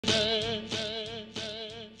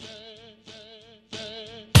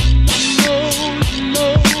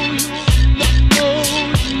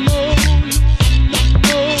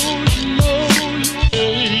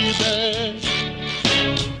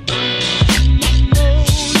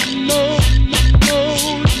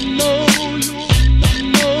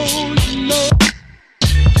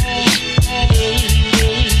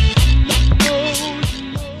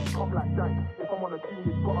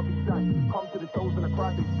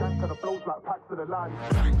skank, and the flows like packs to the line.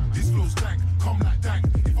 Dang, this flow's dank, come like dang.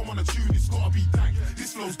 If I'm on a tune, it's gotta be dank.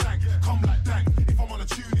 This flow's dank, come like dang. If I'm on a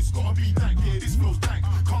tune, it's gotta be dank. Yeah, this flow's dank,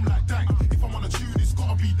 come like dang. If I'm on a tune, it's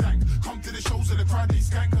gotta be dank. Come to the shows and the crowd they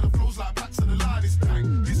skank, and the flows like packs to the line. It's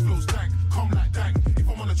dank, this flow's dank, come like dang. If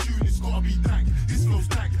I'm on a tune, it's gotta be dank. This flow's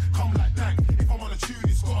dank, come like dang. If I'm on a tune,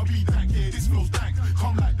 it's gotta be dank. Yeah, this flow's dank,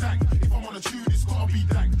 come like dang. If I'm on a tune, it's gotta be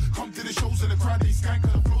dank. Come to the shows and the crowd they skank,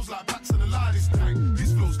 and the flows like packs to the line. It's dank,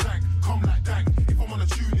 this flow's dank, come like dang. If I'm on a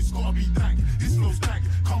tune, it's gotta be dank. This flow's dank,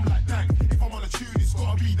 come like dang. If I'm on a tune, it's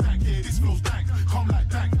gotta be dank. Yeah, this flow's dank, come like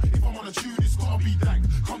dang. If I'm on a tune, it's gotta be dank.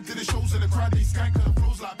 Come to the shows and the crowd they skank, and the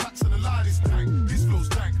flows like packs to the line. It's dank, this flow's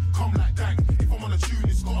dank, come like dang. If I'm on a tune,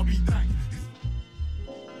 it's gotta be dank.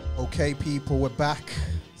 Okay, people, we're back.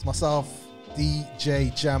 It's myself,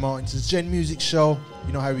 DJ Jamo, and it's the GenMusic Show.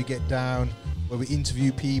 You know how we get down, where we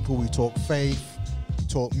interview people, we talk faith, we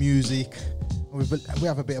talk music, and we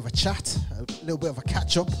have a bit of a chat, a little bit of a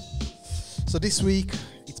catch-up. So this week,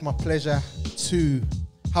 it's my pleasure to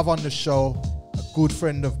have on the show a good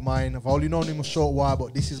friend of mine. I've only known him a short while,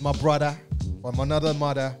 but this is my brother from another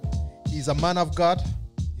mother. He's a man of God,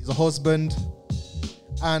 he's a husband,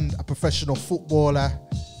 and a professional footballer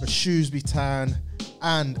for Shrewsbury Town,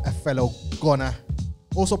 and a fellow gunner.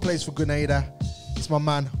 Also plays for Grenada. It's my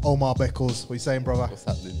man, Omar Beckles. What you saying, brother? What's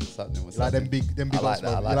happening? What's happening? What's You like happening? them big I like ups,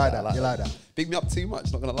 that. bro? I You like like that? You like that? Big me up too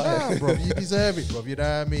much. Not gonna lie. Nah, bro, you deserve it, bro. You know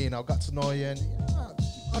what I mean? I've got to know you, and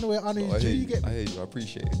I know it. I know you get I me. hear you. I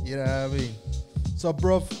appreciate it. You know what I mean? So,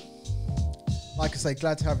 bruv, like I say,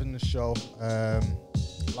 glad to have you in the show.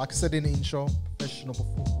 Like I said in the intro, professional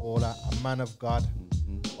footballer, a man of God,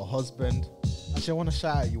 a husband. Actually, I want to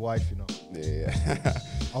shout out your wife, you know. Yeah.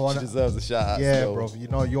 She deserves a shout out. Yeah, still. bro. You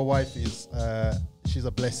know, your wife is, she's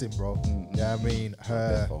a blessing, bro. Yeah, I mean,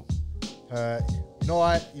 her, you know,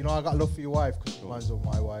 I got love for your wife because she reminds me of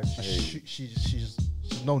my wife. She's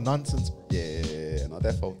no nonsense, bro. Yeah, no,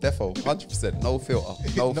 defo, 100%, no filter,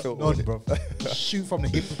 no filter, none, bro. Shoot from the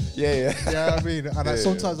hip. Yeah. Yeah, I mean, and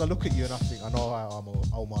sometimes I look at you and I think, I know how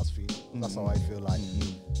Omar's feeling. That's how I feel like.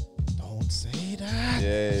 Don't say that.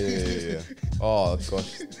 Yeah. Oh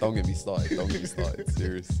gosh, don't get me started.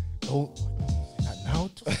 Serious. Don't now.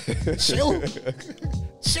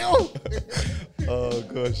 Chill. Oh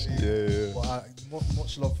gosh, yeah. But,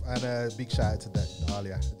 much love and a big shout out to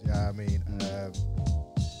Dahlia. Yeah, I mean,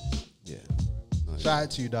 Yeah. shout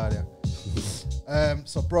out to you, Dahlia.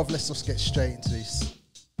 So, bruv, let's just get straight into this.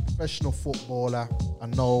 Professional footballer. I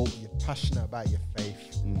know you're passionate about your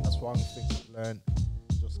faith. That's one thing I've learned.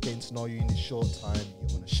 Just getting to know you in this short time.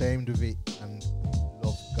 You're unashamed of it and you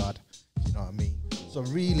love God. Do you know what I mean? So,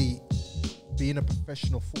 really, being a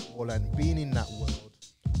professional footballer and being in that world,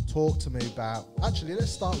 talk to me about. Actually,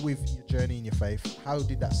 let's start with your journey in your faith. How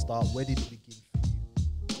did that start? Where did it begin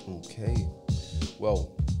for you? Okay.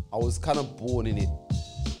 Well, I was kind of born in it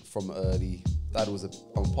from early. I'm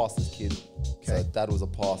a pastor's kid. Okay. So dad was a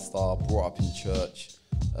pastor, brought up in church.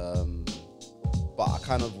 But I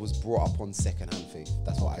kind of was brought up on second-hand faith.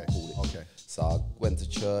 That's what I call it. Okay. So I went to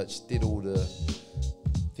church, did all the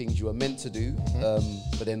things you were meant to do.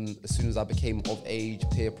 But then as soon as I became of age,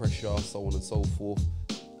 peer pressure, so on and so forth,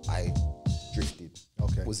 I drifted.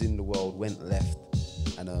 Okay. Was in the world, went left.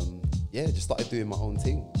 And just started doing my own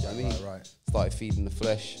thing. You know what I mean? Right. Started feeding the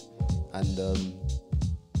flesh and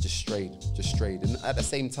just strayed. And at the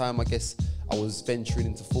same time, I guess I was venturing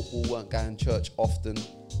into football, weren't going to church often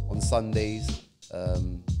on Sundays.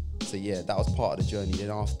 So yeah, that was part of the journey. Then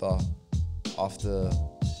after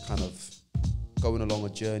kind of going along a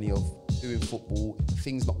journey of doing football,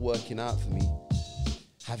 things not working out for me,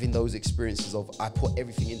 having those experiences of I put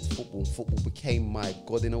everything into football became my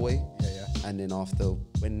God in a way. Yeah. And then after,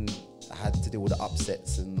 when I had to deal with the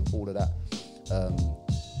upsets and all of that,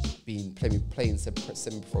 playing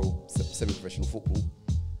semi-professional football,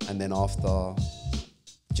 and then after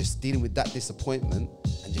just dealing with that disappointment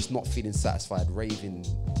and just not feeling satisfied, raving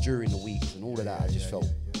during the weeks and all of that, I just felt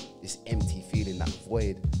this empty feeling, that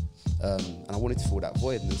void. And I wanted to fill that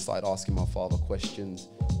void, and then started asking my father questions.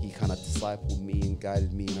 He kind of discipled me and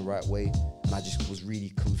guided me in the right way, and I just was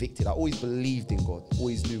really convicted. I always believed in God,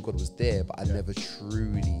 always knew God was there, but I never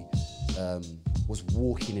truly was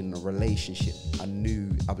walking in a relationship. I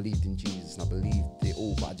believed in Jesus and I believed it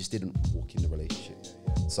all, but I just didn't walk in the relationship.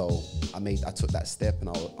 So I took that step, and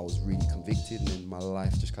I was really convicted, and then my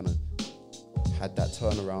life just kind of had that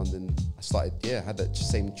turnaround, and I started, had that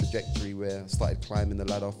same trajectory where I started climbing the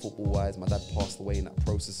ladder football-wise. My dad passed away in that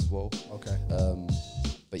process as well. Okay.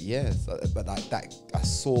 But like that, I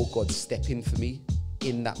saw God step in for me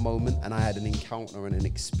in that moment, and I had an encounter and an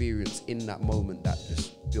experience in that moment that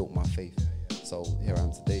just built my faith. So here I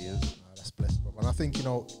am today, yeah. That's blessed, bro. And I think, you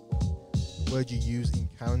know, the word you use,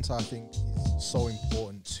 encounter, I think is so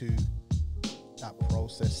important to that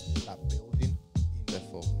process, that building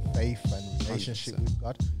in faith and relationship 100%. with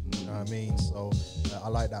God. You know what I mean? So I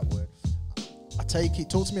like that word. I take it,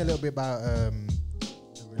 talk to me a little bit about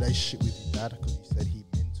the relationship with your dad, because you said he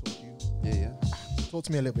mentored you. Yeah. Talk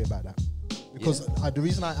to me a little bit about that. Because the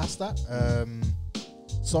reason I asked that,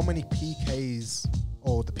 so many PKs,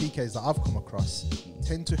 or the PKs that I've come across,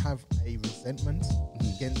 tend to have a resentment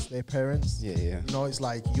against their parents. Yeah. You know, it's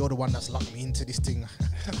like, you're the one that's locked me into this thing.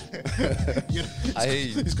 You know, I hear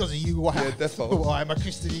you. it's because of you. Why? Yeah, definitely. Why am I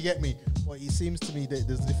Christian? You get me? But it seems to me that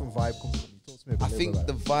there's a different vibe coming from you. Talk to me I a think bit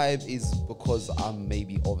the vibe is because I'm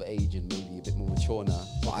maybe of age and maybe a bit more mature now,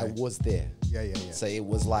 but I was there. Yeah. So it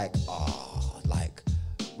was like, like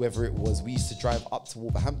whether it was, we used to drive up to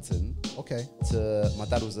Wolverhampton. Okay. My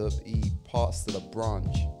dad he pastored a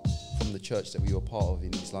branch from the church that we were part of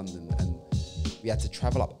in East London, and we had to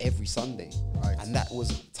travel up every Sunday. Right. And that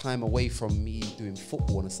was time away from me doing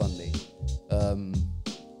football on a Sunday.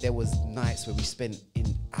 There was nights where we spent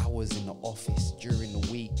hours in the office during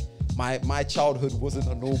the week. My childhood wasn't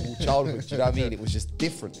a normal childhood, do you know what I mean? It was just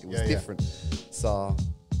different. It was different. So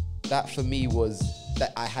that for me was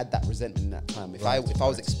that I had that resentment in that time. If I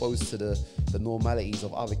was exposed to the normalities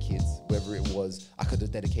of other kids, whether it was I could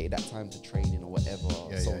have dedicated that time to training or whatever,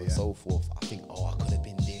 so on and so forth, I think, I could have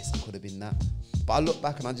been this, I could have been that. But I look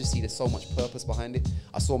back and I just see there's so much purpose behind it.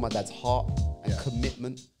 I saw my dad's heart and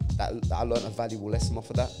commitment that I learned a valuable lesson off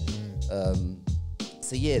of that.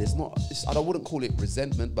 So yeah, I wouldn't call it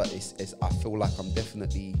resentment, but I feel like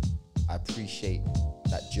I appreciate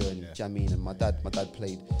that journey. Do you know what I mean? And my dad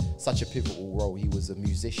played such a pivotal role. He was a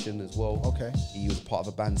musician as well. Okay. He was part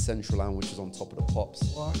of a band, Central Line, which was on Top of the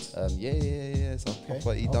Pops. What? Yeah. So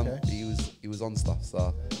proper, he was on stuff.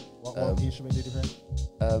 So what instrument did he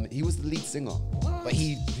play? he was the lead singer. What? But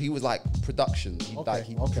he was like production. He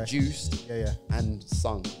produced and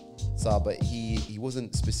sung. So but he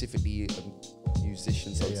wasn't specifically a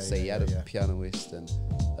musician, so to say. He had a pianoist and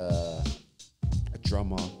a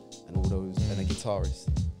drummer and all those, and a guitarist.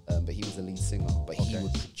 But he was the lead singer, but he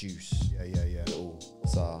would produce. It all.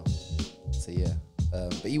 So yeah.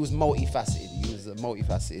 But he was multifaceted. He was a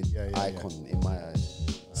multifaceted icon in my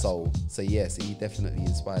eyes. So he definitely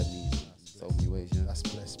inspired me in so many ways. Yeah. That's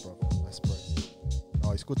blessed, bro. That's blessed.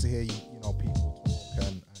 No, it's good to hear people talk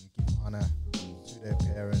and give honor to their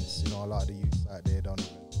parents. You know, a lot of the youths out there don't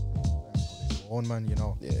even know their own, man. You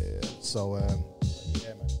know. Yeah. So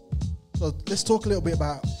yeah, man. So let's talk a little bit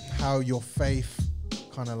about how your faith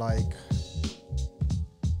kind of like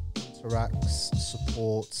interacts,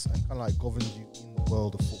 supports, and kind of like governs you in the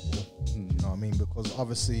world of football. You know what I mean? Because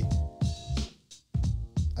obviously,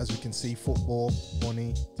 as we can see, football,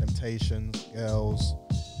 money, temptations, girls,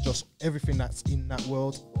 just everything that's in that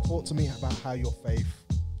world. Talk to me about how your faith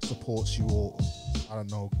supports you, or I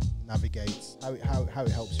don't know, navigates, how it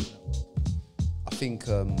helps you in that world. I think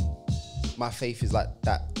my faith is like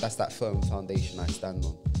that. That's that firm foundation I stand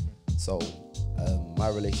on. So my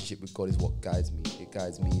relationship with God is what guides me. It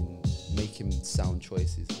guides me in making sound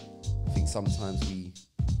choices. I think sometimes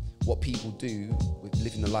what people do with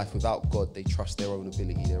living a life without God, they trust their own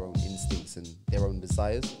ability, their own instincts, and their own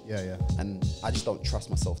desires. Yeah. And I just don't trust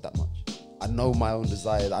myself that much. I know my own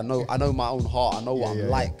desires. I know my own heart. I know what I'm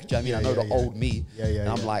like. Do you know what I mean? I know the old me. And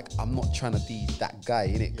I'm like, I'm not trying to be that guy,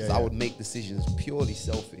 innit? Because I would make decisions purely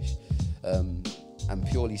selfish. And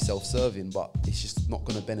purely self-serving, but it's just not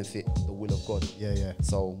going to benefit the will of God.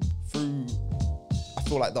 So I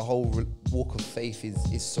feel like the whole walk of faith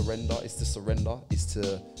is surrender. It's to surrender. It's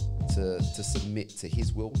to submit to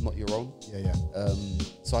His will, not your own.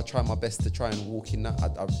 So I try my best to try and walk in that.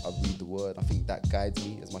 I read the Word. I think that guides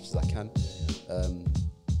me as much as I can.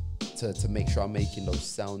 To make sure I'm making those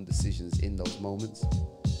sound decisions in those moments.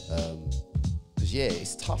 Because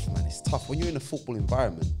it's tough, man. It's tough. When you're in a football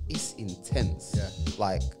environment, it's intense.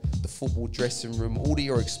 Like the football dressing room, all that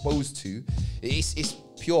you're exposed to, it's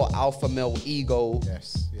pure alpha male ego,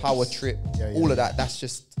 power trip, all of that. That's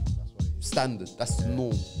what it is. Standard. That's the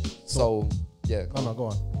norm. So No, go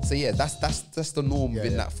on. So that's the norm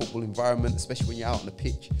within that football environment, especially when you're out on the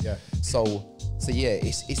pitch. So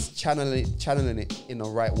it's channeling it in the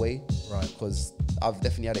right way. Right. Because I've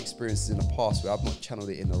definitely had experiences in the past where I've not channeled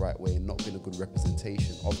it in the right way and not been a good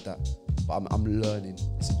representation of that. But I'm learning.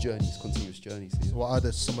 It's a journey. It's a continuous journey. So what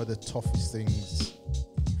are some of the toughest things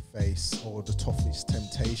you face, or the toughest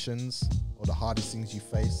temptations, or the hardest things you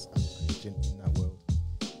face as a Christian in that world?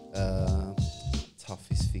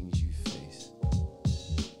 Toughest things you face,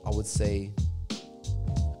 I would say.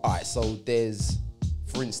 All right. So there's,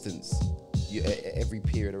 for instance, every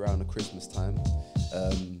period around the Christmas time,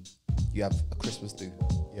 you have a Christmas do.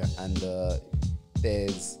 Yeah. And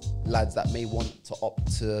there's lads that may want to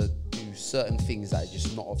opt to do certain things that are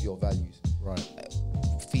just not of your values. Right.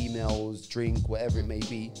 Females, drink, whatever it may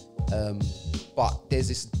be. But there's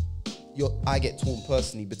this, I get torn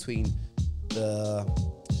personally between the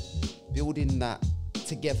building that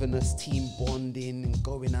togetherness, team bonding and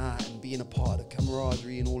going out and being a part of the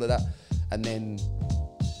camaraderie and all of that. And then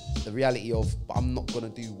the reality of, but I'm not going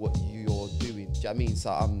to do what you're doing. Do you know what I mean?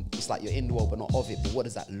 So it's like you're in the world but not of it. But what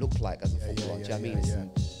does that look like as a footballer? Do you know what I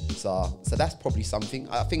mean? So that's probably something.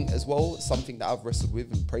 I think as well, something that I've wrestled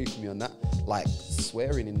with, and pray for me on that, like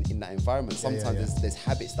swearing in that environment. Sometimes there's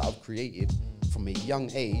habits that I've created from a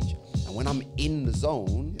young age. And when I'm in the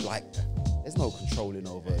zone, like there's no controlling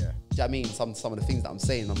over. Do you know what I mean? Some of the things that I'm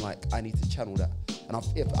saying, I'm like, I need to channel that. And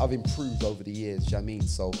I've improved over the years. Do you know what I mean?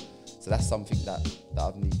 So that's something that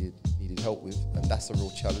I've needed help with, and that's a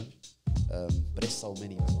real challenge. But there's so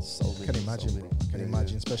many, man. So many. I can imagine, bro. I can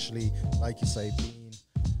imagine, especially like you say,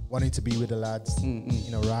 wanting to be with the lads,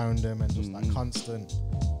 being around them, and just that constant,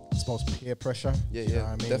 I suppose, peer pressure. Yeah, you know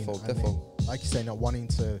what I mean? Defo. Like you say, not wanting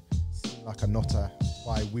to seem like a nutter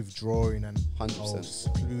by withdrawing and 100%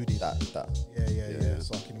 secluded. That. Yeah.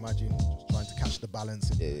 So I can imagine just trying to catch the balance.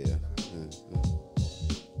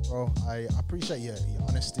 Bro, I appreciate your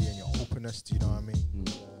honesty and your openness. Do you know what I mean?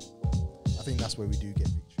 I think that's where we do get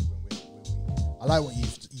victory when we. I like what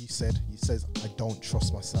you said. You says, I don't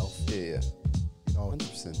trust myself. Yeah. You know,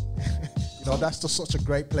 100%. You know, that's just such a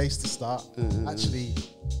great place to start. Actually,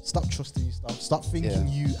 stop trusting yourself. Stop thinking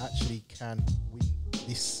you actually can win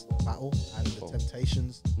this battle and the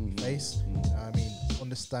temptations you face. You know what I mean?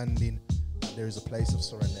 Understanding that there is a place of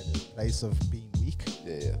surrender, there's a place of being weak.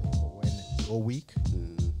 Yeah. But when you're weak,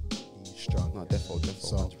 be strong. No, defo.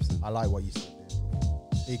 So 100%. I like what you said there,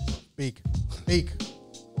 bro. Big.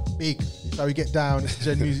 It's how we get down. It's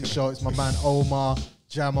the GenMusic Show. It's my man Omar,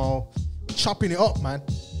 Jamo. We're chopping it up, man.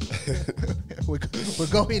 we're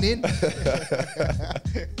going in.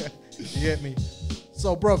 You get me?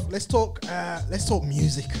 So, bruv, let's talk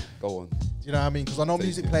music. Go on. You know what I mean? Because I know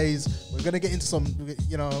music plays. We're gonna get into some.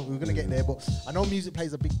 You know, we're gonna get there, but I know music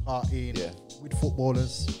plays a big part in with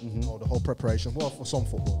footballers. You know, the whole preparation. Well, for some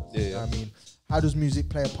footballers. You know what I mean? How does music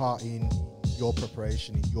play a part in your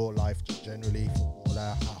preparation, in your life, just generally,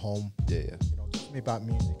 footballer at home? You know, talk to me about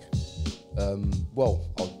music. Well,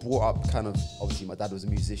 I was brought up kind of, obviously my dad was a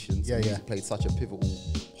musician, so music played such a pivotal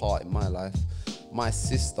part in my life. My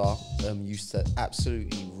sister used to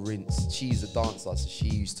absolutely rinse. She's a dancer, so she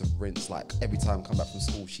used to rinse, like every time I come back from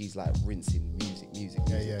school, she's like rinsing music.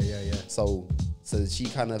 Yeah. So she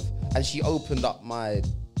kind of, and she opened up my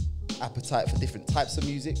appetite for different types of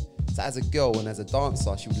music. So as a girl and as a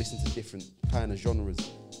dancer, she would listen to different kind of genres.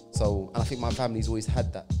 So, and I think my family's always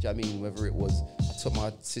had that. Do you know what I mean? Whether it was, I took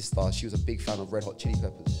my sister, she was a big fan of Red Hot Chili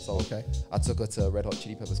Peppers. So I took her to a Red Hot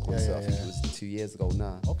Chili Peppers concert. I think it was 2 years ago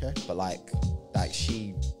now. But like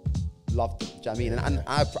she loved them. Do you know what I mean? And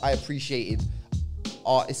I appreciated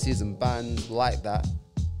artists and bands like that.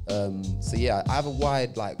 So yeah, I have a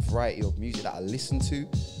wide like variety of music that I listen to.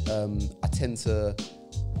 I tend to,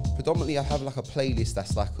 predominantly I have like a playlist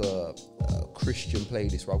that's like a Christian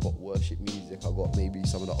playlist where I've got worship music, I've got maybe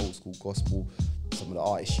some of the old school gospel, some of the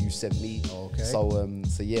artists you sent me. So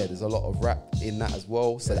yeah, there's a lot of rap in that as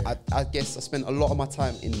well. So I guess I spend a lot of my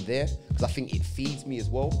time in there because I think it feeds me as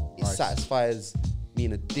well. It satisfies me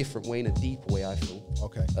in a different way, in a deeper way, I feel.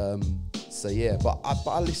 So yeah, but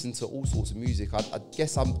I listen to all sorts of music. I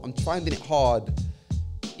guess I'm finding it hard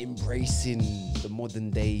embracing the modern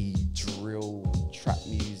day drill trap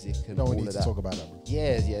music and all of that. We need to talk about that, bro.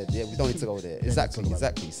 Yeah, we don't need to go there.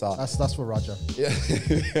 Exactly. So that's for Roger.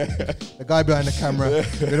 The guy behind the camera.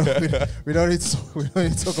 We don't need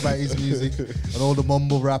to talk about his music and all the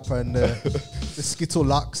mumble rap and the skittle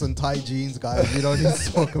locks and tight jeans, guys. We don't need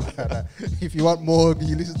to talk about that. If you want more,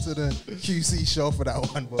 you listen to the QC show for that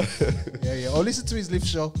one. But or listen to his lift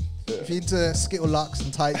show. If you're into skittle locks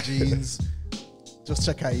and tight jeans, just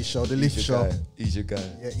check out his show, the Lift Show. He's your guy.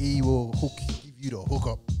 Yeah, he will give you the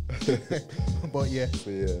hookup. But yeah.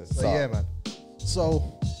 So yeah, man.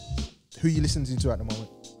 So, who you listening to at the moment?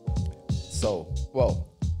 So,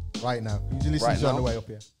 well, right now. Who you listening to on the way up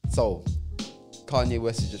here? So, Kanye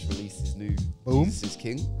West has just released his new Jesus is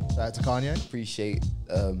King. Shout out to Kanye. Appreciate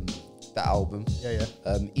that album. Yeah.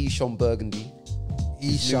 Eshon Burgundy.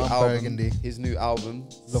 His new album,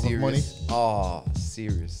 Love of Money.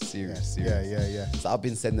 Serious. Yeah. So I've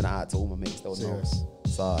been sending it out to all my mates. They'll know.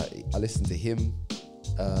 So I listened to him.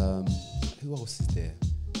 Who else is there?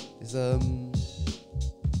 There's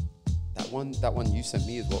that one you sent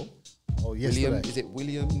me as well. Oh, yesterday. William, is it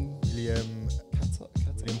William? William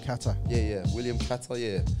Catter. Yeah, William Catter,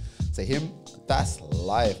 yeah. So him, that's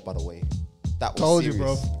live, by the way. That was Told serious. you,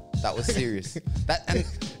 bro. That was serious. That and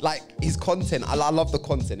like his content, I love the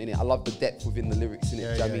content in it. I love the depth within the lyrics in it. Yeah,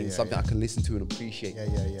 Do you know what I yeah, mean? yeah, Something yeah. I can listen to and appreciate.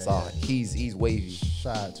 Yeah. So he's wavy.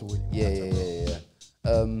 Shout out to William Yeah, Catter, bro.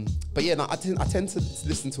 yeah. But yeah, no, I tend to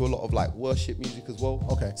listen to a lot of like worship music as well.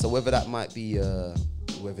 Okay. So whether that might be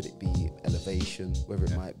whether it be Elevation, whether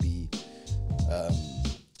it might be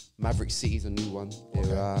Maverick City's a new one.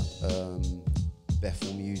 There are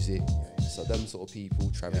Bethel Music. So them sort of people,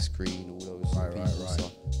 Travis Green, all those sort of people. Right.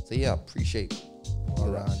 So yeah, I appreciate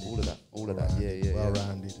all of that. Yeah.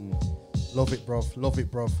 Well-rounded. Love it,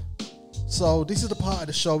 bruv. So this is the part of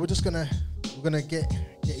the show. We're gonna get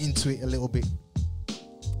into it a little bit.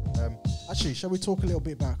 Actually, shall we talk a little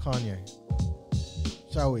bit about Kanye?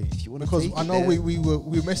 Shall we? If you wanna because take I it know there. we were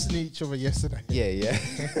messaging each other yesterday. Yeah.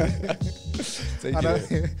 I know,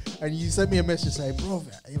 and you sent me a message saying, bro,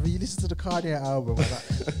 have you listened to the Kanye album?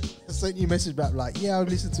 I sent you a message back like, yeah, I've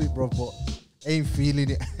listened to it, bro, but ain't feeling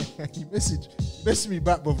it. You messaged me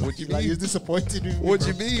back, bro. What do you like, mean? you're disappointed with me, What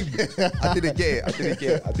do bro. you mean? I didn't get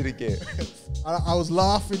it. I was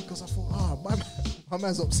laughing because I thought, my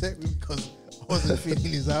man's upset with me because I wasn't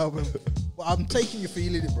feeling his album. But I'm taking you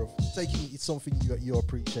feeling it, bro. It's something you're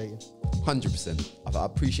appreciating. 100%. I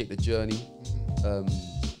appreciate the journey.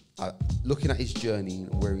 Looking at his journey,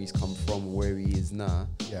 where he's come from, where he is now,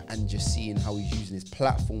 and just seeing how he's using his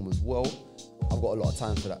platform as well. I've got a lot of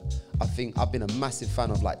time for that. I think I've been a massive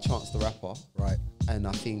fan of like Chance the Rapper. Right. And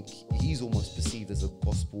I think he's almost perceived as a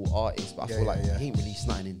gospel artist, but I feel like he ain't released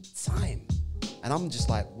nothing in time. And I'm just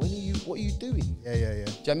like, what are you doing? Yeah. Do you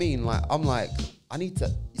know what I mean? Like, I'm like,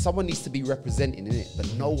 someone needs to be representing in it, but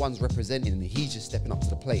no one's representing and he's just stepping up to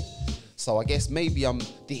the plate. So I guess maybe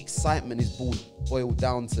the excitement is boiled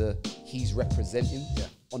down to he's representing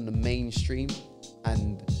on the mainstream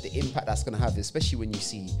and the impact that's going to have, especially when you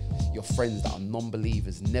see your friends that are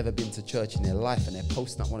non-believers, never been to church in their life, and they're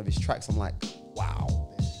posting up one of his tracks. I'm like, wow.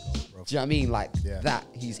 There you go, bro. Do you know what I mean? Like that,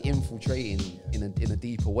 he's infiltrating in a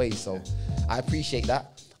deeper way. So I appreciate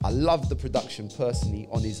that. I love the production personally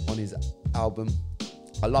on his album.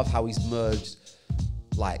 I love how he's merged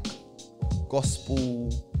like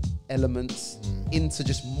gospel elements into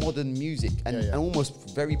just modern music and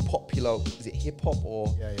almost very popular. Is it hip hop or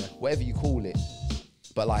whatever you call it?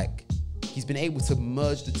 But like he's been able to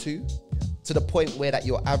merge the two to the point where that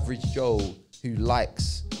your average Joe who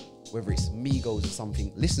likes whether it's Migos or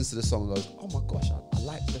something listens to the song and goes, oh my gosh, I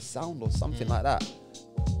like the sound or something like that.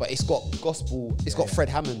 But it's got gospel, it's got Fred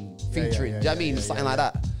Hammond featuring, do you know what I mean? Something like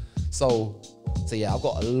that. So yeah, I've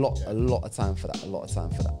got a lot of time for that.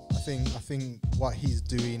 I think what he's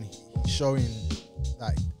doing, he's showing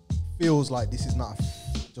that it feels like this is not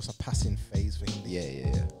just a passing phase for him. You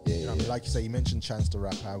know what I mean? Like you say, you mentioned Chance the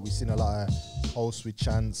Rapper. We've seen a lot of posts with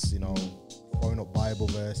Chance, throwing up Bible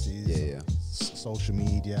verses, social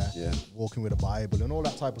media, walking with a Bible and all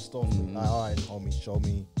that type of stuff. Like, all right, homie,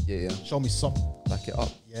 show me something. Back it up.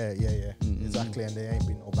 Exactly. And there ain't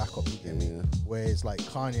been no backup, you get me? Whereas like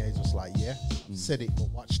Kanye is just like, I've said it, but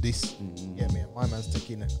watch this. You get me? And my man's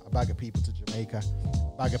taking a bag of people to Jamaica,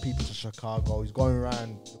 a bag of people to Chicago. He's going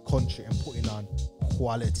around the country and putting on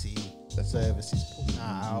quality services, putting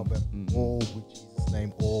out album, all with Jesus'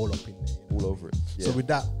 name all up in there. All over it. So with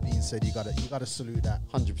that being said, you gotta salute that.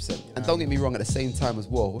 100%. And don't get me wrong, at the same time as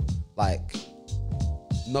well, like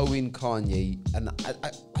knowing Kanye, and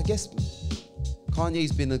I guess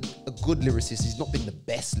Kanye's been a good lyricist. He's not been the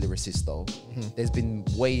best lyricist though. There's been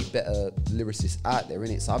way better lyricists out there,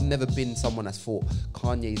 innit? So I've never been someone that's thought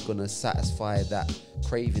Kanye's gonna satisfy that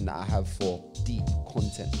craving that I have for deep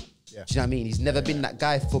content. Do you know what I mean? He's never been that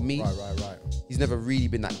guy for me. Right. He's never really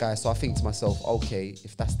been that guy. So I think to myself, okay,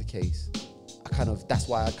 if that's the case, that's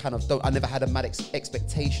why I never had a mad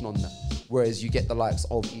expectation on that. Whereas you get the likes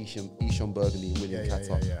of Eshon Burgundy and William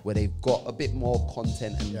Catter, where they've got a bit more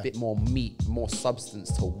content and a bit more meat, more substance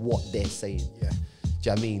to what they're saying. Do you know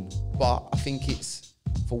what I mean? But I think it's,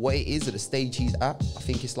 for what it is at the stage he's at, I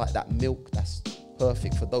think it's like that milk that's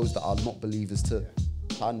perfect for those that are not believers to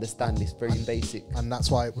understand this very basic. And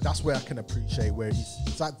that's where I can appreciate where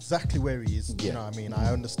it's exactly where he is. You know what I mean?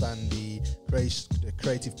 I understand the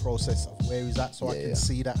creative process of where he's at, so I can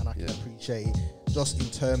see that and I can appreciate it. Just in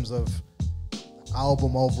terms of the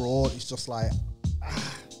album overall, it's just like,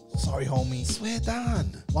 sorry homie. Swear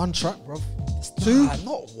down. One track, bro. Two.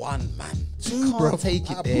 Not one, man. Two, bro.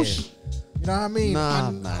 Take it there. Push. You know what I mean?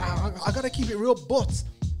 Nah, man. I gotta keep it real, but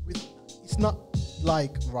it's not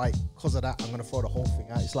like, right, because of that, I'm going to throw the whole thing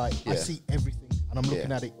out. It's like, I see everything, and I'm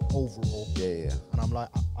looking at it overall. And I'm like,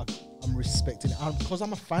 I'm I'm respecting it because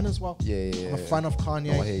I'm a fan as well. Yeah. I'm a fan of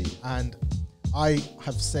Kanye, No, I hear you. and I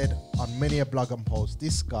have said on many a blog and post,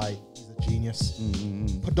 this guy is a genius.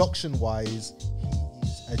 Production-wise, he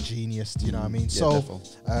is a genius. Do you know what I mean? Yeah, So,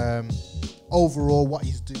 overall, what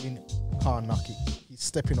he's doing, can't knock it. He's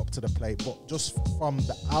stepping up to the plate. But just from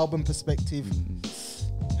the album perspective,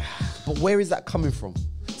 But where is that coming from?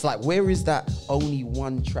 It's like, where is that only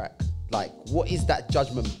one track? Like, what is that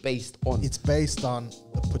judgment based on? it's based on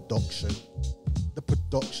the production.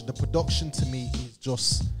 The production to me is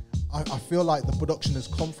just, I feel like the production has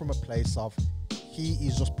come from a place of, he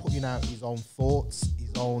is just putting out his own thoughts,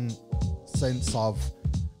 his own sense of,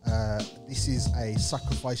 this is a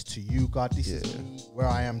sacrifice to you, God. This is me, where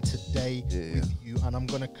I am today with you, and I'm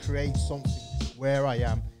going to create something where I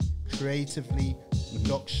am creatively,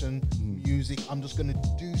 production, music. I'm just going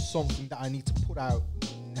to do something that I need to put out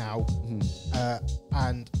now,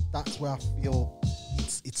 and that's where I feel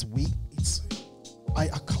it's weak. I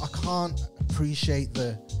can't appreciate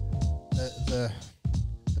the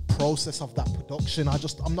process of that production.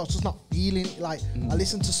 I'm not feeling it. Like, I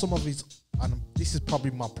listen to some of his, and this is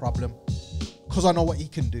probably my problem, because I know what he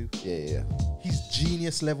can do. Yeah. His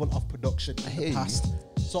genius level of production in hear the you. past.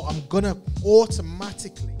 So I'm gonna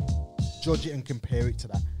automatically judge it and compare it to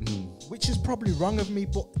that, which is probably wrong of me,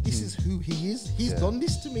 but this is who he is. He's done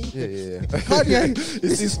this to me. Kanye,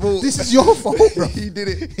 It's his fault. This is your fault, bro. He did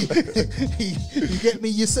it. You get me?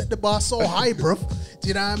 You set the bar so high, bro. Do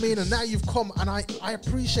you know what I mean? And now you've come, and I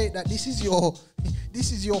appreciate that this is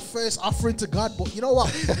your first offering to God. But you know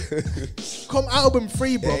what? Come album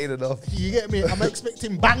free, bro. It ain't enough. You get me? I'm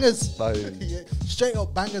expecting bangers. No. Yeah, straight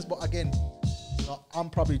up bangers. But again, I'm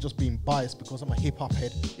probably just being biased because I'm a hip hop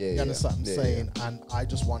head. You understand what I'm saying? And I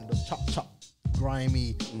just want the chop,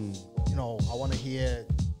 grimy. You know, I want to hear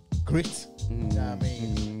grit. You know what I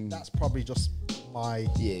mean? That's probably just my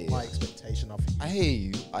expectation of him. I hear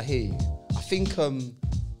you. I think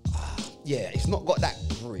it's not got that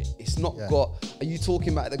grit. It's not got. Are you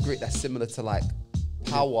talking about the grit that's similar to like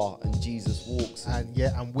Power and Jesus Walks?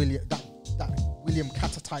 And William, that William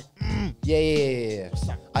Catter type. Yeah.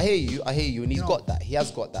 I hear you, and he's got that. He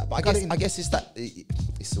has got that. But I guess it's that.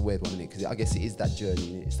 It's a weird one, isn't it? Because I guess it is that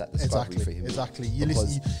journey, innit? It's that discovery for him. Exactly.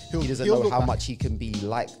 Because he doesn't know how much he can be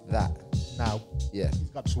like that. Now, Yeah. he's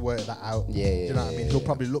got to work that out. Yeah, Do you know what I mean? He'll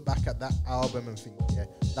probably look back at that album and think,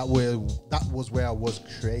 that was where I was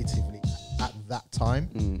creatively at that time.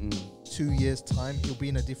 2 years time, he'll be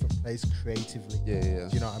in a different place creatively. Yeah. Do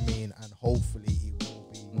you know what I mean? And hopefully it will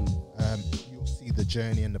be. You'll see the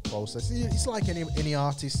journey and the process. It's like any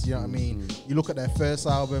artist. You know what I mean? You look at their first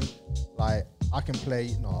album, like I can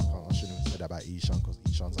play. No, I can't. I shouldn't have said that about Eshan, because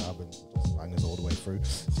Eshan's album just bangers all the way through.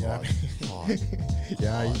 You know what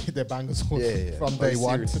I mean? They're bangers from day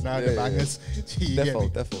one to now. They're bangers. You get me?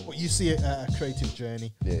 Defo. But you see a creative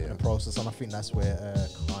journey and a process, and I think that's where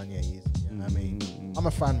Kanye is. You know what I mean? I'm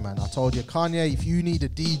a fan, man. I told you, Kanye, if you need a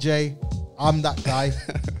DJ, I'm that guy.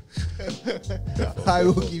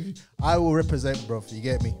 I will represent, bro. You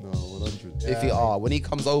get me? No, 100. When he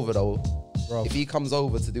comes over though, bro. If he comes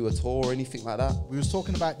over to do a tour or anything like that, we was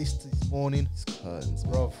talking about this morning. it's curtains,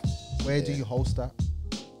 Bro, where do you host that?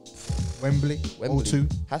 Wembley?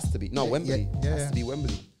 O2? Has to be. No, Wembley. Has to be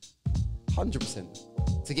Wembley.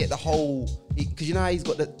 100%. To get the whole, because you know how he's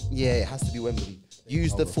got the, it has to be Wembley.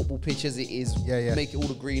 Use the football pitch as it is. Make it all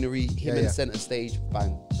the greenery. Him in the centre stage.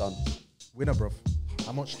 Bang. Done. Winner, bro.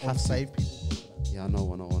 How much have saved people? Yeah, I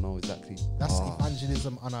know exactly. That's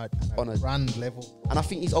evangelism on a grand level. And I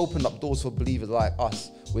think he's opened up doors for believers like us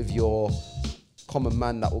with your common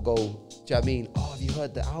man that will go, do you know what I mean? Oh, have you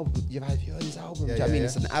heard the album? Have you heard his album? Do you know what I mean?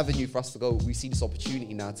 It's an avenue for us to go. We see this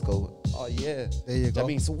opportunity now to go, oh yeah. There you go. Do you know what I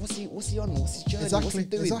mean? So what's he on? What's his journey? What's he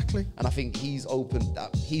doing? Exactly. And I think he's opened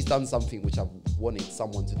that. He's done something which I've wanted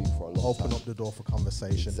someone to do for a long time. Open up the door for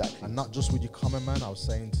conversation. Exactly. And not just with your common man. I was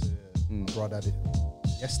saying to my brother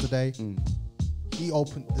yesterday,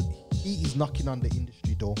 he is knocking on the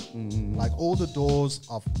industry door. Like all the doors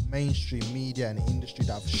of mainstream media and industry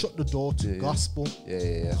that have shut the door to gospel.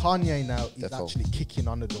 Kanye now is actually kicking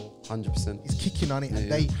on the door. 100%. He's kicking on it,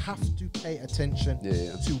 and they have to pay attention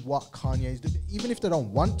to what Kanye is doing. Even if they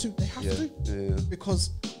don't want to, they have to.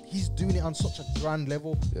 Because he's doing it on such a grand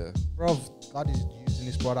level. Bro, God is using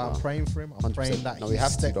this brother. I'm praying for him. I'm 100%. Praying that we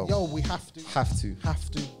have to, though. we have to. Have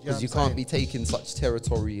to. Because you can't be taking such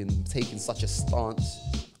territory and taking such a stance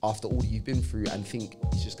after all that you've been through and think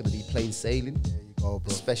it's just going to be plain sailing. There you go,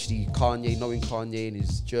 bro. Especially Kanye, knowing Kanye and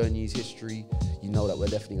his journey, his history, you know that we're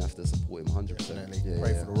definitely going to have to support him 100%. Definitely.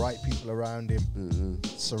 Pray for the right people around him.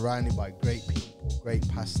 Surrounded by great people. great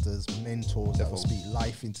pastors, mentors that will speak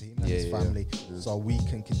life into him and his family. So we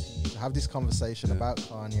can continue to have this conversation about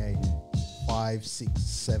Kanye 5, 6,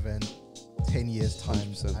 7, 10 years time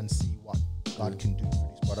 100%. And see what God can do for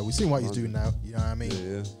this brother. We've seen what he's doing now, you know what I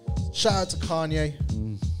mean? Shout out to Kanye.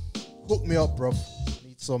 Hook me up, bro.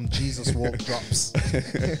 Need some Jesus walk drops.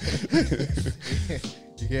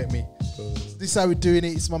 You get me? So this is how we're doing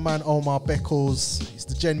it. It's my man Omar Beckles. It's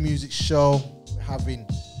the GenMusic Show. We're having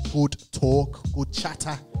good talk, good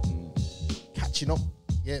chatter, catching up.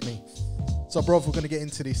 You get me? So, bro, we're gonna get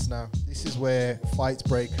into this now. This is where fights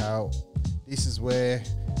break out. This is where,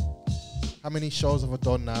 how many shows have I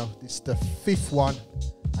done now? This is the 5th one,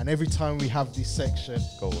 and every time we have this section,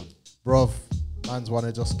 Go on. bruv, man's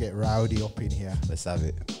wanna just get rowdy up in here. Let's have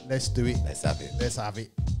it. Let's do it. Let's have it. Let's have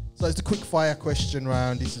it. So it's a quick fire question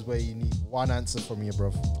round. This is where you need one answer from you,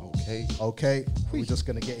 bruv. Okay. Okay, we're just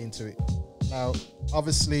gonna get into it. Now,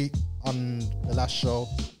 obviously, on the last show,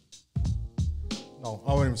 no,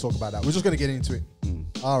 I won't even talk about that. We're just gonna get into it.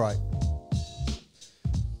 All right.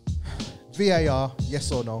 VAR,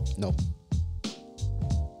 yes or no? No.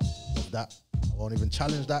 Of that, I won't even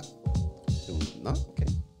challenge that. No? Okay.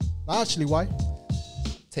 No, actually, why?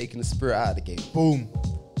 Taking the spirit out of the game. Boom,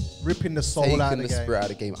 ripping the soul out of Taking the the game. spirit out of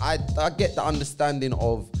the game. I get the understanding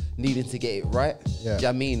of needing to get it right. Yeah. Do you know what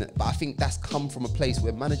I mean? But I think that's come from a place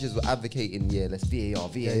where managers were advocating, let's VAR.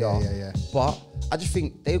 Yeah. But I just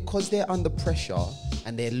think because they're under pressure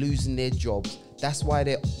and they're losing their jobs, that's why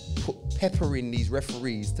they're peppering these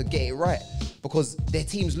referees to get it right. Because their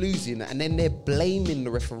team's losing and then they're blaming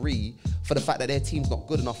the referee for the fact that their team's not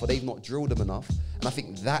good enough or they've not drilled them enough. And I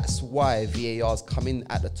think that's why VAR's come in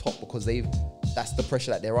at the top, because that's the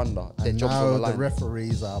pressure that they're under. Their And job's now on the line. the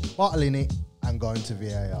referees are bottling it and going to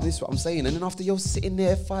VAR. And this is what I'm saying. And then after you're sitting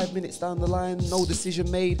there 5 minutes down the line, no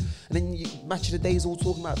decision made, and then you, match of the days all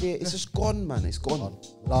talking about VAR, it's just gone, man. It's gone.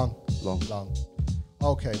 Long.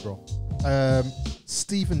 Okay, bro.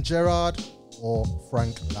 Steven Gerrard or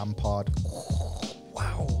Frank Lampard?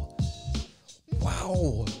 Wow.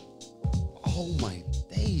 Oh my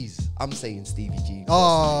days. I'm saying Stevie G.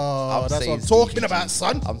 Oh, that's what I'm talking about,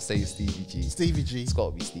 son. I'm saying Stevie G. Stevie G. It's got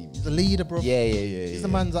to be Stevie G. He's the leader, bro. Yeah. He's the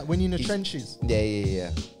man that when you're in the trenches, Yeah.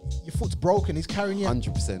 your foot's broken, he's carrying you.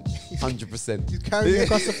 100%. 100%. He's carrying you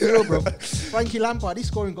across the field, bro. Frankie Lampard, he's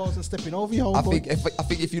scoring goals and stepping over your I homeboy.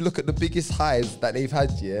 think if you look at the biggest highs that they've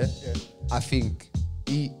had, I think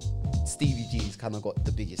Stevie G's kind of got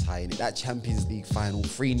the biggest high in it. That Champions League final,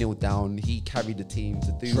 3-0 down, he carried the team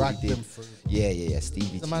to do what he did. Them through. Yeah.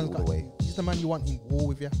 Stevie G all the way. He's the man you want in war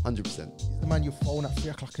with you. 100%. He's the man you phone at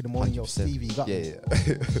 3 o'clock in the morning. Yo, 100%. Stevie, you got me. Yeah.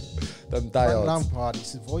 Them Frank diehards. Lampard,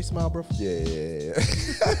 it's his voicemail, bro. Yeah.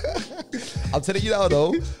 I'm telling you now,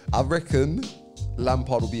 though, I reckon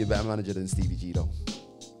Lampard will be a better manager than Stevie G, though.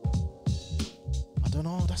 I don't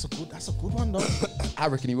know. That's a good one, though. I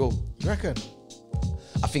reckon he will. You reckon?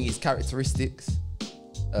 I think his characteristics.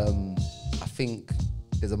 I think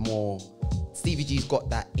there's a more. Stevie G's got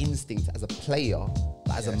that instinct as a player,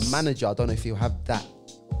 but as a manager, I don't know if he'll have that.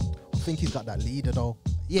 I think he's got that leader, though.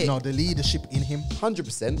 Yeah. You know, the leadership in him.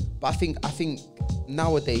 100%. But I think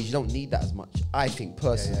nowadays you don't need that as much. I think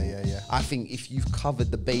personally. Yeah. I think if you've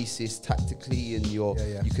covered the basis tactically and you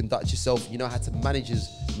conduct yourself, you know how to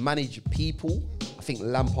manage people. I think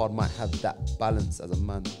Lampard might have that balance as a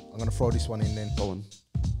man. I'm gonna throw this one in then. Go on.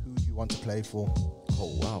 Who do you want to play for?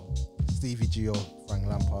 Oh wow. Stevie G or Frank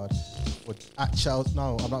Lampard? But at Chelsea,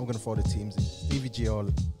 no, I'm not gonna throw the teams in. Stevie G or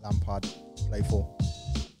Lampard play for?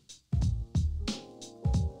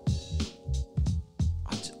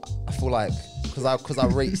 I feel like because I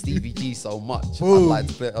rate Stevie G so much, Boom. I'd like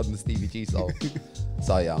to play it on the Stevie G. So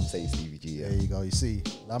yeah, I'm saying Stevie G. Yeah. There you go. You see,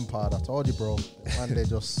 Lampard, I told you, bro. Man, they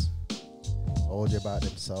just told you about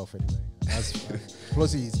themselves anyway.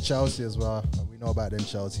 Plus, he's Chelsea as well, and we know about them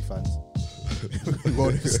Chelsea fans. We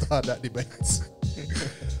won't even start that debate.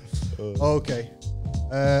 Okay.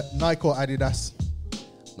 Nike or Adidas?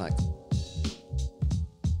 Nike.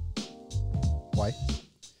 Why?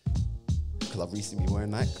 Because I've recently been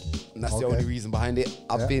wearing Nike, and that's the Okay. only reason behind it.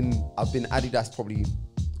 I've been Adidas probably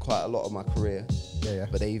quite a lot of my career. Yeah.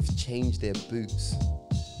 But they've changed their boots,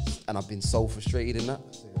 and I've been so frustrated in that.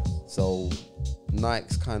 So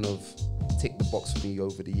Nike's kind of ticked the box for me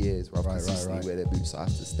over the years, where I've consistently wear their boots. So I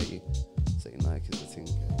have to stay Nike is the thing.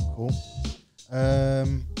 Cool.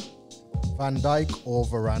 Van Dijk or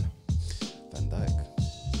Varane? Van Dijk.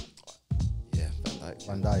 Yeah, Van Dijk.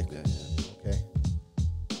 Van Dijk. Yeah.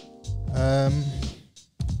 Okay.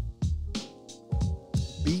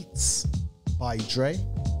 Beats by Dre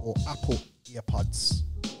or Apple EarPods?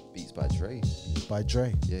 Beats by Dre. Beats by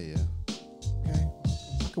Dre. Yeah. Okay.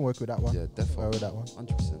 I can work with that one. Yeah, definitely. Work with that one.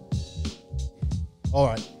 100%. All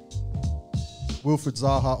right. Wilfred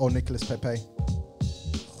Zaha or Nicolas Pepe?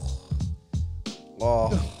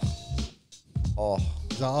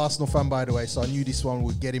 He's an Arsenal fan, by the way, so I knew this one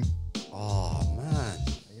would get him. Oh, man.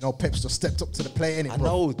 You know, Pep's just stepped up to the plate, innit, I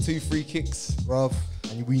bro? know, 2 free kicks. Bruv.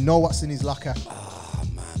 And we know what's in his locker. Ah,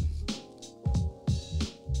 man.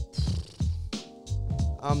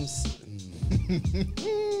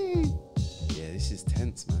 Yeah, this is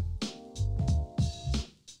tense, man.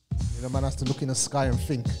 You know, man has to look in the sky and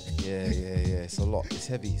think. Yeah. It's a lot. It's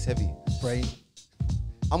heavy. Brain.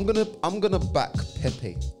 I'm gonna back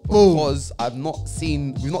Pepe Boom. because we've not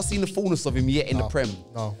seen the fullness of him yet in the Prem.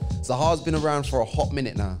 No. Zaha's been around for a hot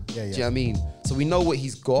minute now. Yeah. Do you know what I mean? So we know what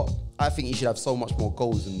he's got. I think he should have so much more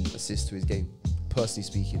goals and assists to his game, personally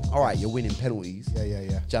speaking. All right, you're winning penalties. Yeah. Do you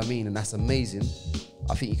know what I mean? And that's amazing.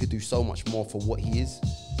 I think he could do so much more for what he is.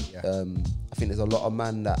 Yeah. I think there's a lot of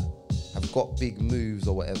men that have got big moves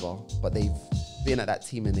or whatever, but they've been at that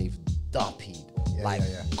team and they've duppied.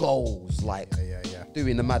 Goals,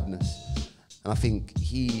 doing the madness. And I think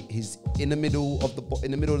he's in the middle of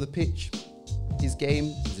the pitch. His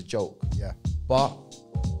game is a joke. Yeah. But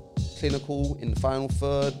clinical in the final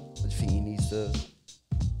third, I just think he needs to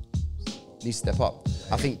step up.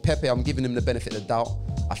 I think Pepe, I'm giving him the benefit of the doubt.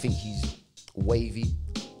 I think he's wavy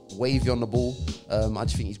on the ball. I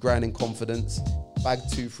just think he's grinding confidence.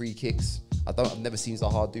 Bagged 2 free kicks. I've never seen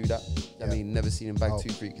Zaha do that. I mean, never seen him bag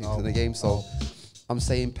 2 free kicks in the game. So I'm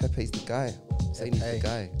saying Pepe's the guy. I'm saying he's the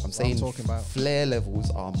guy. I'm saying flair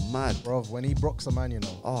levels are mad. Bro, when he brocks a man, you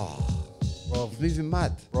know. Oh, bro, he's moving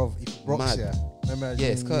mad. Bro, if he brocks, remember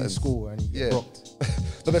it's in school and he get brocked.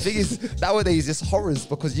 But the thing is, nowadays it's horrors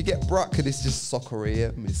because you get Brack and it's just soccer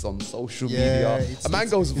here. It's on social media. A man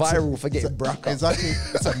goes viral for getting Brack. Exactly.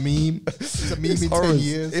 It's a meme. It's a meme in 10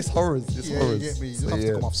 years. It's horrors. It's horrors. You get me? You have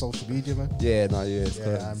to come off social media, man. It's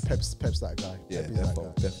and Pep's that guy. Yeah,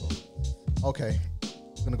 definitely. Okay. I'm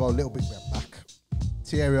going to go a little bit back.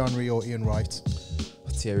 Thierry Henry or Ian Wright?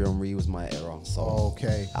 Thierry Henry was my era. So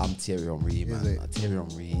okay. I'm Thierry Henry, man. Thierry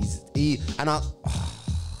Henry.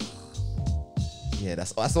 Yeah,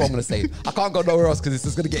 that's what I'm gonna say. I can't go nowhere else because it's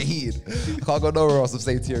just gonna get heated. I can't go nowhere else. I'm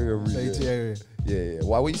saying Thierry Henry. Thierry. Yeah.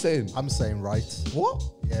 Why? What are you saying? I'm saying Wright. What?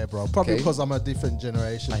 Yeah, bro. Probably because I'm a different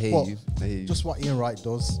generation. I hear you. Just what Ian Wright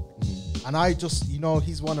does. And I just, he's on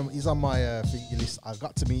my thingy list. I've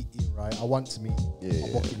got to meet Ian Wright. I want to meet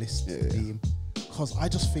a bucket list to meet him because I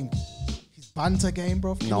just think his banter game,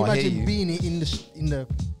 bro. Can you imagine being in the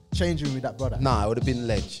changing room with that brother? Nah, it would have been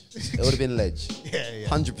ledge. It would have been ledge. Yeah.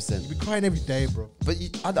 100%. You'd be crying every day, bro. But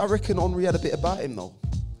I reckon Henry had a bit about him though.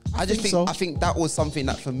 I think that was something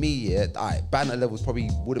that for me, banter levels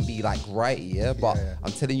probably wouldn't be like right, but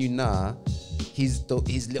I'm telling you now, his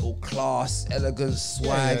little class, elegance,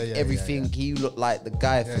 swag, everything. He looked like the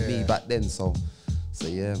guy for me back then. So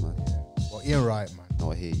yeah, man. Well, Ian Wright, man.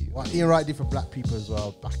 No, I hear you. Well, Ian Wright did for black people as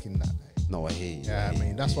well back in that day. No, I hear you. Yeah, I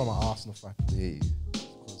mean, that's why I'm an Arsenal fan. I hear you.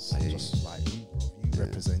 Because just like you, bro, you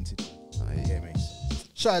represented. I hear me.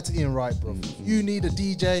 Shout out to Ian Wright, bro. You need a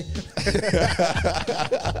DJ.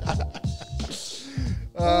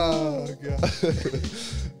 Oh, God.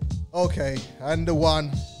 Okay, and the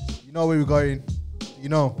one. You know where we're going. You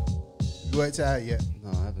worked it out yet?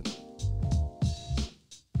 No, I haven't.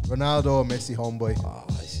 Ronaldo or Messi, homeboy?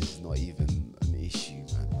 This is not even an issue,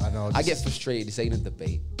 man. I know. I get frustrated. This ain't a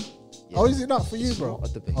debate. Yeah. Oh, is it not for you, bro?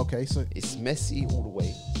 Not a debate. Okay, so it's Messi all the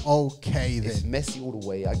way. Okay, then. It's Messi all the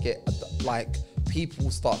way. I get people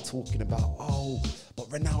start talking about, but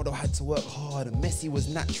Ronaldo had to work hard and Messi was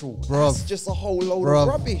natural. Bruv. That's just a whole load of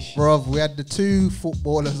rubbish. Bruv, we had the 2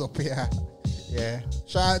 footballers up here. Yeah.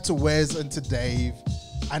 Shout out to Wes and to Dave.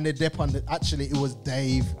 And the dep on actually it was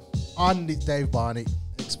Dave. And it's Dave Barnett,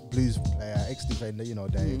 ex-Blues player, ex-defender,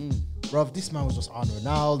 Dave. Bruv, this man was just on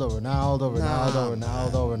Ronaldo. Nah,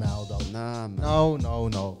 man. No.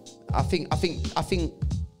 I think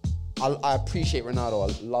I appreciate Ronaldo.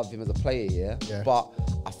 I love him as a player, yeah. But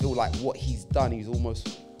I feel like what he's done, he's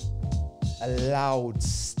almost allowed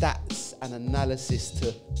stats and analysis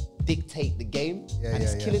to dictate the game, and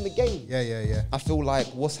it's killing the game. Yeah. I feel like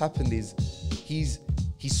what's happened is he's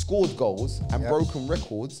scored goals and broken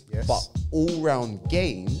records, but all-round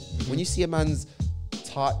game, when you see a man's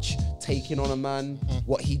touch, taking on a man,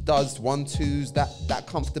 what he does, 1-2s, that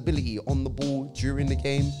comfortability on the ball during the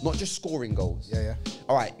game, not just scoring goals. Yeah.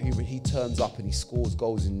 All right, he turns up and he scores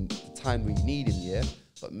goals in the time when you need him,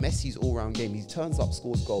 But Messi's all-round game, he turns up,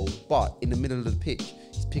 scores goals, but in the middle of the pitch,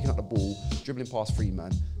 he's picking up the ball, dribbling past 3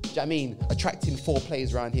 man, you know what I mean? Attracting 4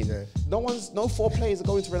 players around him. Yeah. No 4 players are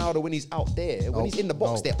going to Ronaldo when he's out there. When he's in the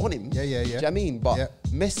box, they're on him. Yeah. Do you know what I mean? But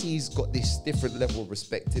Messi's got this different level of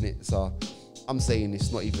respect in it. So I'm saying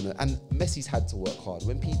it's not even and Messi's had to work hard.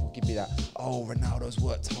 When people give me that, oh, Ronaldo's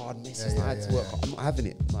worked hard, Messi's not had to work hard. I'm not having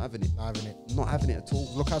it. I'm not having it at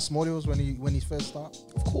all. Look how small he was when he first started.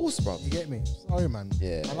 Of course, bro. You get me? Sorry, man.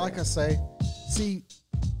 Yeah. And like I say, see,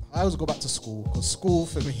 I always go back to school because school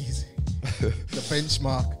for me is the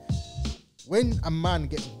benchmark. When a man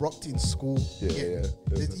gets brocked in school,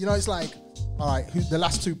 you know, it's like, all right, who's the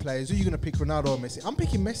last 2 players? Who are you going to pick, Ronaldo or Messi? I'm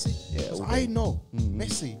picking Messi. Yeah, because I know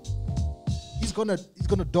Messi. He's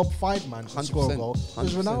gonna dub 5 man to score a goal.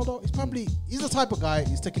 Because Ronaldo, he's the type of guy,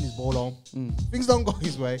 he's taking his ball home. Things don't go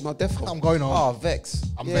his way. No, definitely. I'm going home. Oh, vex.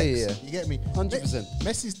 I'm vexed. You get me? 100%.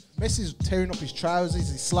 Messi's tearing up his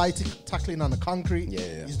trousers. He's sliding, tackling on the concrete.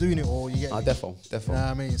 Yeah. He's doing it all. You get me? Defo. You know what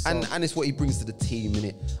I mean? So, and it's what he brings to the team,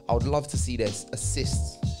 innit? I would love to see their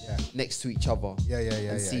assists next to each other.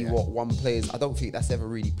 And see what one player's. I don't think that's ever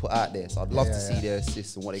really put out there. So I'd love to see their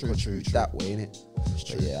assists and what they contribute that way, innit?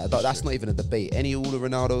 That's not even a debate. Any all the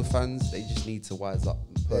Ronaldo fans, they just need to wise up.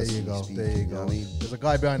 There you go. You know what I mean? There's a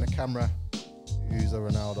guy behind the camera who's a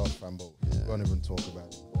Ronaldo fan, but we won't even talk about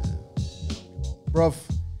it. Bruv,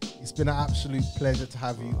 it's been an absolute pleasure to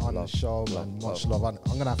have you on the show, man. Much love. I'm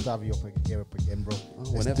going to have you up again, bro.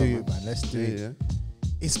 Let's do it, man. Let's do it.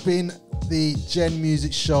 It's been the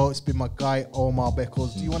GenMusic Show. It's been my guy, Omar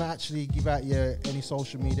Beckles. Do you want to actually give out any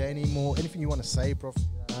social media, anything you want to say, bro? You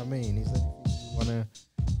know what I mean? Is there anything you want to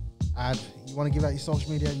add? You want to give out your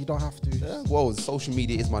social media? You don't have to. Yeah, well, social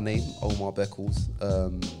media is my name, Omar Beckles.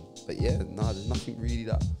 But yeah, there's nothing really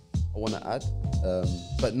that I want to add.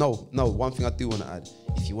 But no, one thing I do want to add.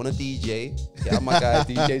 If you want a DJ, get out my guy,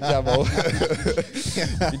 DJ Jamo.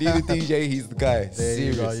 If you need a DJ, he's the guy.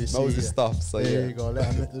 There Serious, knows his stuff. So there you go.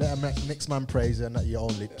 Let him make next man praise and not your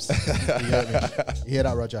own lips. You hear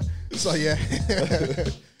that, Roger? So yeah.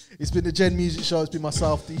 It's been the GenMusic Show. It's been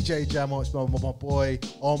myself, DJ Jamo. It's been my boy,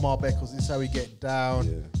 Omar Beckles. This is how we get down.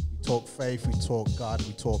 We talk faith, we talk God,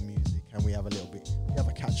 we talk music, and we have a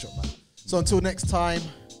catch up, man. So until next time,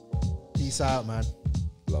 peace out, man.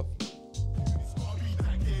 Love.